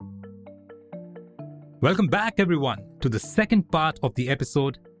Welcome back, everyone, to the second part of the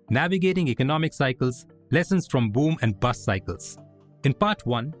episode, Navigating Economic Cycles, Lessons from Boom and Bust Cycles. In part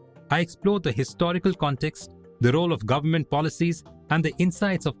 1, I explored the historical context, the role of government policies, and the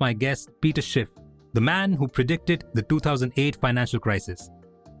insights of my guest, Peter Schiff, the man who predicted the 2008 financial crisis.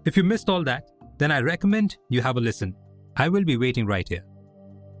 If you missed all that, then I recommend you have a listen. I will be waiting right here.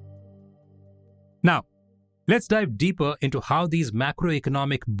 Now, let's dive deeper into how these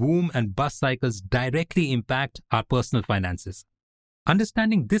macroeconomic boom and bust cycles directly impact our personal finances.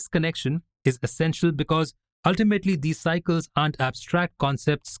 Understanding this connection is essential because ultimately these cycles aren't abstract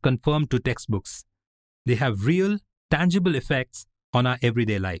concepts confirmed to textbooks. They have real, tangible effects on our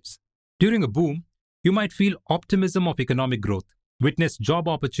everyday lives. During a boom, you might feel optimism of economic growth, witness job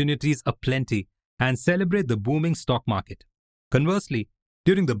opportunities aplenty, and celebrate the booming stock market. Conversely,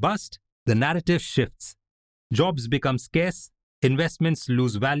 during the bust, the narrative shifts. Jobs become scarce, investments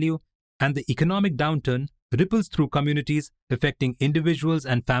lose value, and the economic downturn ripples through communities, affecting individuals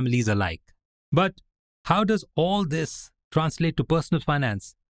and families alike. But how does all this translate to personal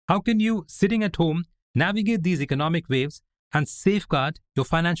finance? How can you, sitting at home, navigate these economic waves and safeguard your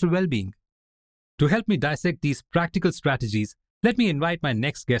financial well-being? To help me dissect these practical strategies, let me invite my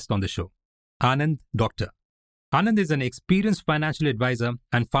next guest on the show, Anand Doctor. Anand is an experienced financial advisor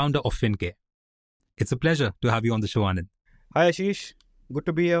and founder of FinCare. It's a pleasure to have you on the show, Anand. Hi, Ashish. Good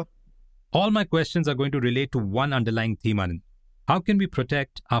to be here. All my questions are going to relate to one underlying theme, Anand. How can we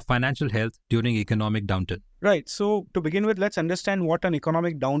protect our financial health during economic downturn? Right. So to begin with, let's understand what an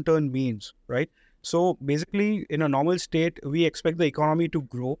economic downturn means, right? So basically, in a normal state, we expect the economy to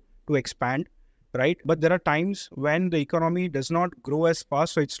grow, to expand, right? But there are times when the economy does not grow as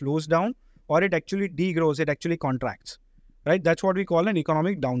fast, so it slows down, or it actually degrows, it actually contracts, right? That's what we call an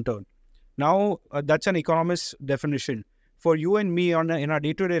economic downturn. Now, that's an economist's definition. For you and me in our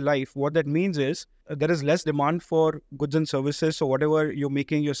day-to-day life, what that means is there is less demand for goods and services. So whatever you're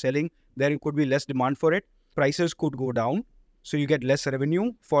making, you're selling, there could be less demand for it. Prices could go down. So you get less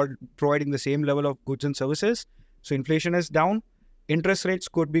revenue for providing the same level of goods and services. So inflation is down. Interest rates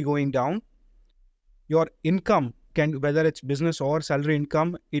could be going down. Your income can, whether it's business or salary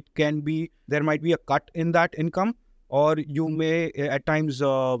income, there might be a cut in that income. Or you may, at times,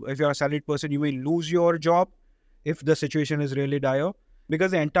 if you're a salaried person, you may lose your job if the situation is really dire,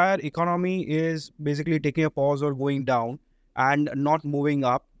 because the entire economy is basically taking a pause or going down and not moving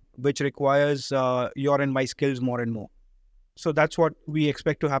up, which requires your and my skills more and more. So that's what we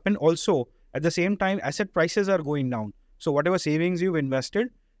expect to happen. Also, at the same time, asset prices are going down. So whatever savings you've invested,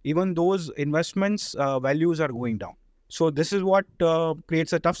 even those investments values are going down. So this is what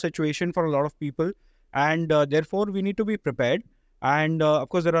creates a tough situation for a lot of people. And therefore, we need to be prepared. And of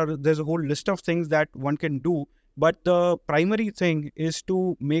course, there's a whole list of things that one can do. But the primary thing is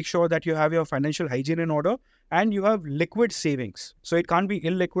to make sure that you have your financial hygiene in order and you have liquid savings. So it can't be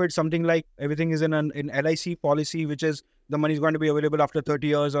illiquid, something like everything is in LIC policy, which is the money is going to be available after 30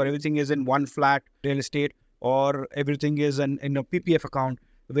 years, or everything is in one flat real estate, or everything is in a PPF account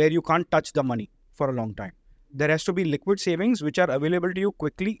where you can't touch the money for a long time. There has to be liquid savings which are available to you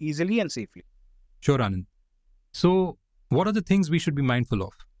quickly, easily, and safely. Sure, Anand. So what are the things we should be mindful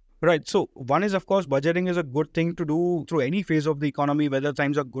of? Right. So one is, of course, budgeting is a good thing to do through any phase of the economy, whether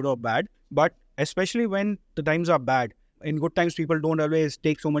times are good or bad. But especially when the times are bad. In good times, people don't always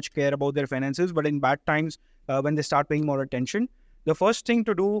take so much care about their finances. But in bad times, when they start paying more attention, the first thing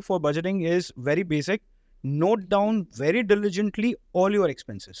to do for budgeting is very basic. Note down very diligently all your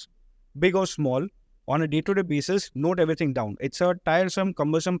expenses, big or small. On a day-to-day basis, note everything down. It's a tiresome,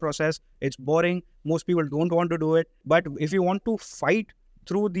 cumbersome process. It's boring. Most people don't want to do it. But if you want to fight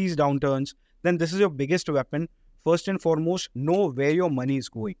through these downturns, then this is your biggest weapon. First and foremost, know where your money is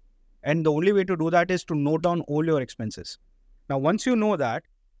going. And the only way to do that is to note down all your expenses. Now, once you know that,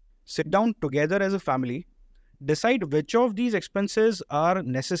 sit down together as a family, decide which of these expenses are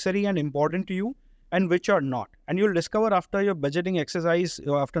necessary and important to you and which are not. And you'll discover after your budgeting exercise,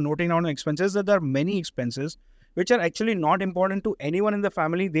 after noting down expenses, that there are many expenses which are actually not important to anyone in the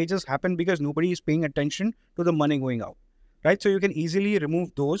family. They just happen because nobody is paying attention to the money going out. Right? So you can easily remove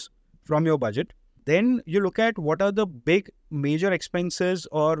those from your budget. Then you look at what are the big major expenses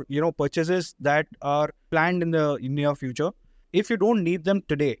or purchases that are planned in the near future. If you don't need them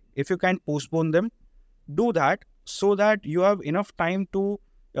today, if you can postpone them, do that so that you have enough time to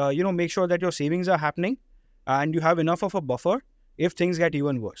make sure that your savings are happening and you have enough of a buffer if things get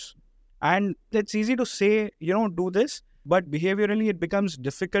even worse. And it's easy to say, do this, but behaviorally it becomes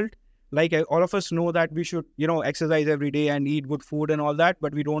difficult. Like all of us know that we should, exercise every day and eat good food and all that,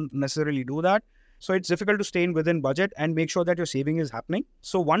 but we don't necessarily do that. So it's difficult to stay in within budget and make sure that your saving is happening.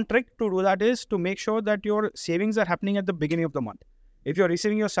 So one trick to do that is to make sure that your savings are happening at the beginning of the month. If you're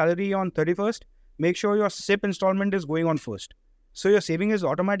receiving your salary on 31st, make sure your SIP installment is going on first. So your saving is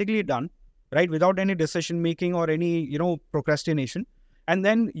automatically done, right? Without any decision making or any, procrastination. And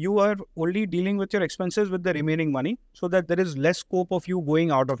then you are only dealing with your expenses with the remaining money so that there is less scope of you going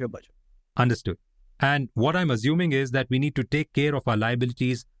out of your budget. Understood. And what I'm assuming is that we need to take care of our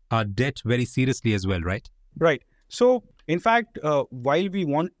liabilities, our debt very seriously as well, right? Right. So, in fact, while we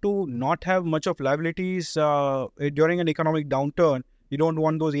want to not have much of liabilities during an economic downturn, you don't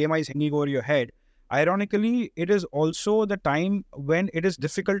want those EMIs hanging over your head. Ironically, it is also the time when it is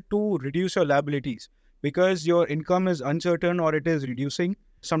difficult to reduce your liabilities because your income is uncertain or it is reducing.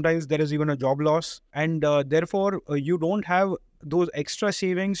 Sometimes there is even a job loss, and therefore you don't have those extra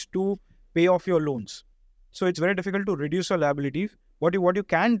savings to pay off your loans. So it's very difficult to reduce your liabilities. What you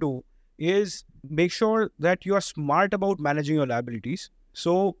can do is make sure that you are smart about managing your liabilities.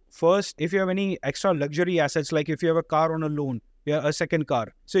 So first, if you have any extra luxury assets, like if you have a car on a loan, a second car,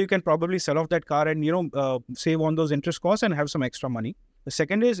 so you can probably sell off that car and save on those interest costs and have some extra money. The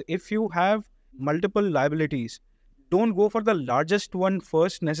second is, if you have multiple liabilities, don't go for the largest one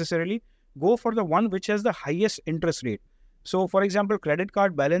first necessarily. Go for the one which has the highest interest rate. So, for example, credit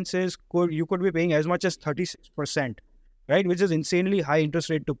card balances, you could be paying as much as 36%, right? Which is insanely high interest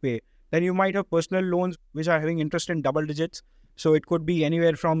rate to pay. Then you might have personal loans which are having interest in double digits. So it could be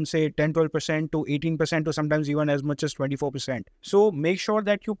anywhere from, say, 10, 12% to 18% to sometimes even as much as 24%. So make sure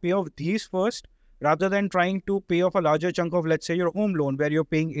that you pay off these first rather than trying to pay off a larger chunk of, let's say, your home loan where you're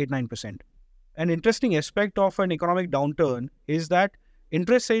paying 8, 9%. An interesting aspect of an economic downturn is that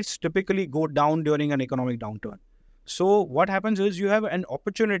interest rates typically go down during an economic downturn. So what happens is you have an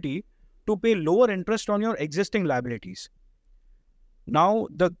opportunity to pay lower interest on your existing liabilities. Now,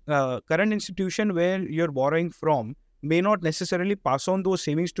 the current institution where you're borrowing from may not necessarily pass on those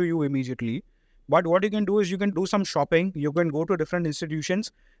savings to you immediately. But what you can do is you can do some shopping. You can go to different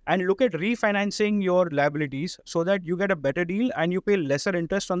institutions and look at refinancing your liabilities so that you get a better deal and you pay lesser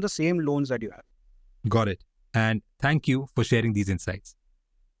interest on the same loans that you have. Got it. And thank you for sharing these insights.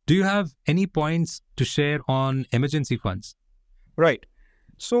 Do you have any points to share on emergency funds? Right.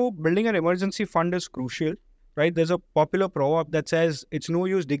 So building an emergency fund is crucial, right? There's a popular proverb that says it's no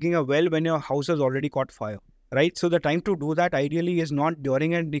use digging a well when your house has already caught fire, right? So the time to do that ideally is not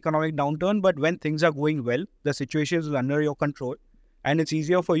during an economic downturn, but when things are going well, the situation is under your control, and it's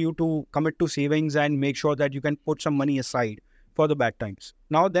easier for you to commit to savings and make sure that you can put some money aside for the bad times.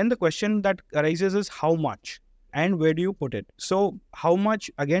 Now, then the question that arises is how much and where do you put it? So how much,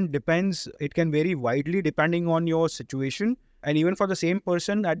 again, depends. It can vary widely depending on your situation. And even for the same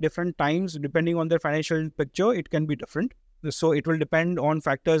person at different times, depending on their financial picture, it can be different. So it will depend on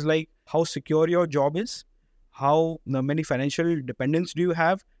factors like how secure your job is, how many financial dependents do you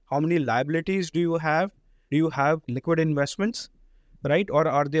have, how many liabilities do you have liquid investments, right? Or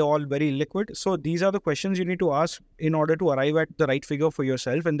are they all very liquid? So these are the questions you need to ask in order to arrive at the right figure for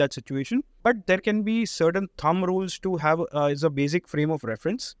yourself in that situation. But there can be certain thumb rules to have as a basic frame of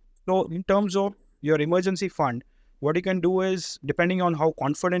reference. So in terms of your emergency fund, what you can do is, depending on how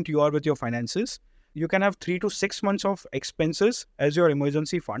confident you are with your finances, you can have 3 to 6 months of expenses as your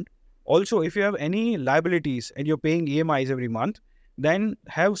emergency fund. Also, if you have any liabilities and you're paying EMIs every month, then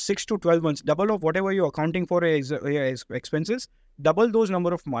have 6 to 12 months, double of whatever you're accounting for as expenses, double those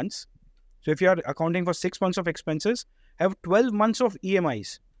number of months. So if you are accounting for 6 months of expenses, have 12 months of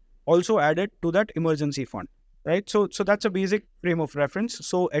EMIs also added to that emergency fund, right? So that's a basic frame of reference.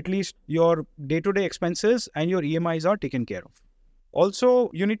 So at least your day-to-day expenses and your EMIs are taken care of. Also,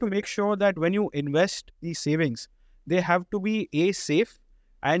 you need to make sure that when you invest these savings, they have to be A, safe,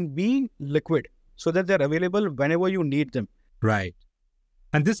 and B, liquid, so that they're available whenever you need them. Right.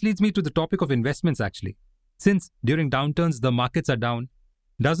 And this leads me to the topic of investments, actually. Since during downturns, the markets are down,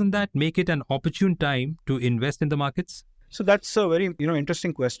 doesn't that make it an opportune time to invest in the markets? So that's a very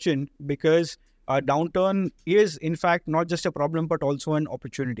interesting question, because a downturn is, in fact, not just a problem, but also an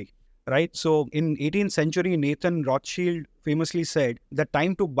opportunity, right? So in 18th century, Nathan Rothschild famously said, the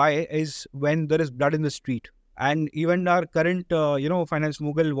time to buy is when there is blood in the street. And even our current, finance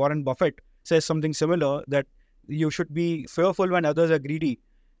mogul Warren Buffett says something similar, that you should be fearful when others are greedy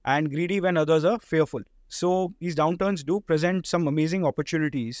and greedy when others are fearful. So these downturns do present some amazing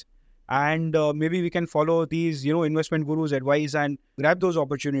opportunities, and maybe we can follow these, investment gurus' advice and grab those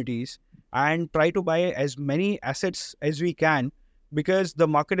opportunities and try to buy as many assets as we can, because the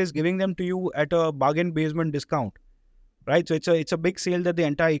market is giving them to you at a bargain basement discount, right? So it's a big sale that the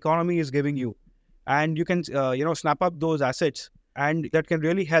entire economy is giving you. And you can, snap up those assets And that can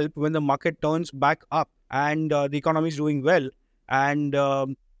really help when the market turns back up and the economy is doing well. And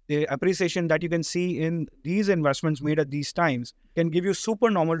the appreciation that you can see in these investments made at these times can give you super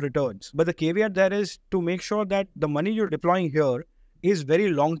normal returns. But the caveat there is to make sure that the money you're deploying here is very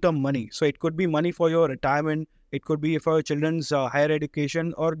long-term money. So it could be money for your retirement, it could be for your children's higher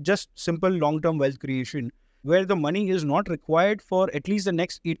education, or just simple long-term wealth creation, where the money is not required for at least the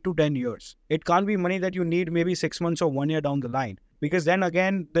next 8 to 10 years. It can't be money that you need maybe 6 months or 1 year down the line. Because then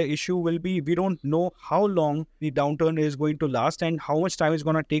again, the issue will be we don't know how long the downturn is going to last and how much time it's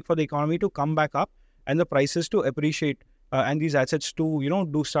going to take for the economy to come back up and the prices to appreciate and these assets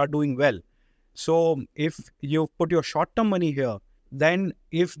to, start doing well. So if you put your short-term money here, then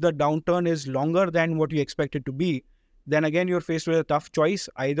if the downturn is longer than what you expect it to be, then again, you're faced with a tough choice.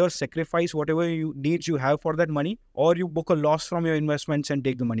 Either sacrifice whatever needs you have for that money, or you book a loss from your investments and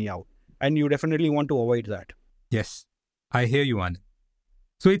take the money out. And you definitely want to avoid that. Yes, I hear you, Anand.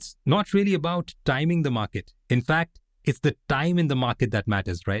 So it's not really about timing the market. In fact, it's the time in the market that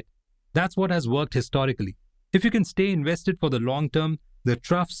matters, right? That's what has worked historically. If you can stay invested for the long term, the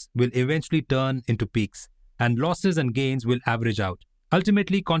troughs will eventually turn into peaks, and losses and gains will average out,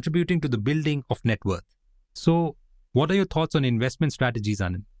 ultimately contributing to the building of net worth. So, what are your thoughts on investment strategies,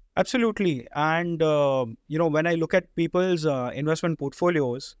 Anand? Absolutely. And, when I look at people's investment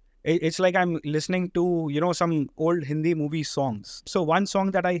portfolios, it's like I'm listening to, some old Hindi movie songs. So one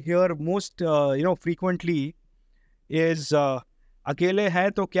song that I hear most, frequently is Akele hai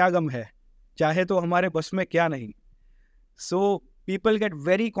to kya gam hai, chahe to hamare bas mein kya nahi. So people get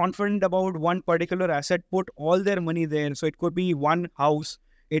very confident about one particular asset, put all their money there. So it could be one house,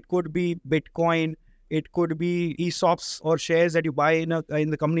 it could be Bitcoin, it could be ESOPs or shares that you buy in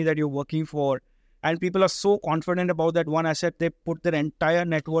the company that you're working for. And people are so confident about that one asset, they put their entire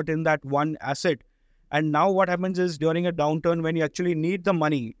net worth in that one asset. And now what happens is during a downturn, when you actually need the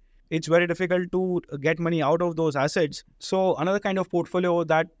money, it's very difficult to get money out of those assets. So another kind of portfolio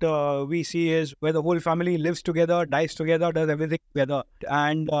that we see is where the whole family lives together, dies together, does everything together.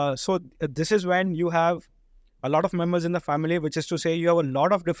 And so this is when you have a lot of members in the family, which is to say you have a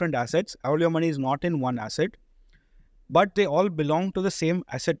lot of different assets. All your money is not in one asset, but they all belong to the same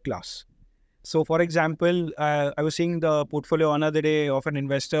asset class. So, for example, I was seeing the portfolio another day of an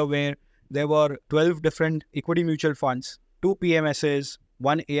investor where there were 12 different equity mutual funds, 2 PMSs,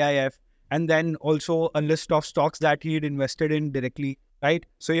 1 AIF, and then also a list of stocks that he had invested in directly, right?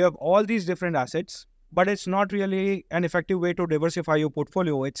 So you have all these different assets, but it's not really an effective way to diversify your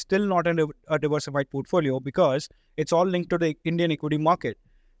portfolio. It's still not a diversified portfolio because it's all linked to the Indian equity market.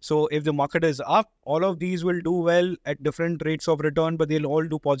 So if the market is up, all of these will do well at different rates of return, but they'll all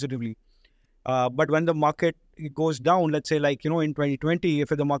do positively. But when the market goes down, let's say in 2020, if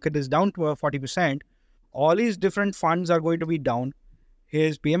the market is down to 40%, all these different funds are going to be down.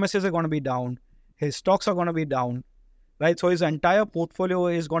 His PMSs are going to be down. His stocks are going to be down, right? So his entire portfolio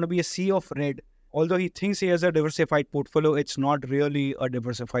is going to be a sea of red. Although he thinks he has a diversified portfolio, it's not really a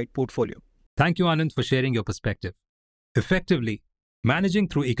diversified portfolio. Thank you, Anand, for sharing your perspective. Effectively, managing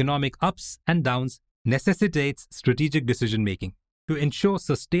through economic ups and downs necessitates strategic decision-making. To ensure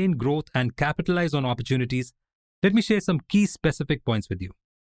sustained growth and capitalize on opportunities, let me share some key specific points with you.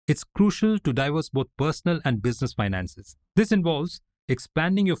 It's crucial to diversify both personal and business finances. This involves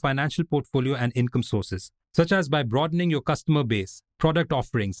expanding your financial portfolio and income sources, such as by broadening your customer base, product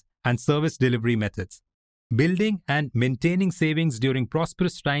offerings, and service delivery methods. Building and maintaining savings during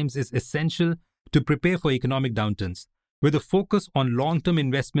prosperous times is essential to prepare for economic downturns, with a focus on long-term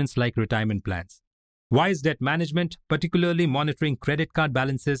investments like retirement plans. Wise debt management, particularly monitoring credit card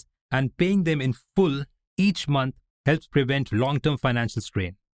balances and paying them in full each month, helps prevent long-term financial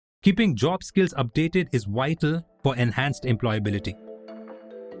strain. Keeping job skills updated is vital for enhanced employability.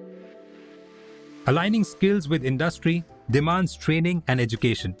 Aligning skills with industry demands training and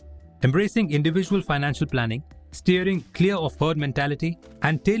education. Embracing individual financial planning, steering clear of herd mentality,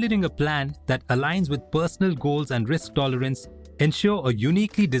 and tailoring a plan that aligns with personal goals and risk tolerance ensure a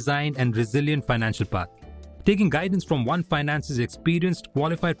uniquely designed and resilient financial path. Taking guidance from One Finance's experienced,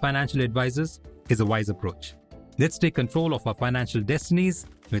 qualified financial advisors is a wise approach. Let's take control of our financial destinies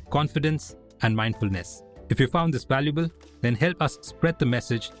with confidence and mindfulness. If you found this valuable, then help us spread the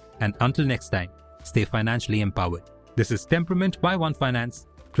message, and until next time, stay financially empowered. This is Temperament by One Finance,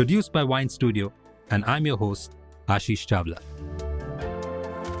 produced by Wine Studio, and I'm your host, Ashish Chawla.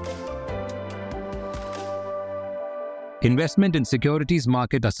 Investment in securities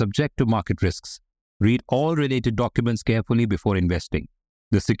market are subject to market risks. Read all related documents carefully before investing.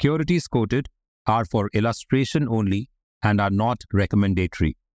 The securities quoted are for illustration only and are not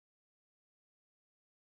recommendatory.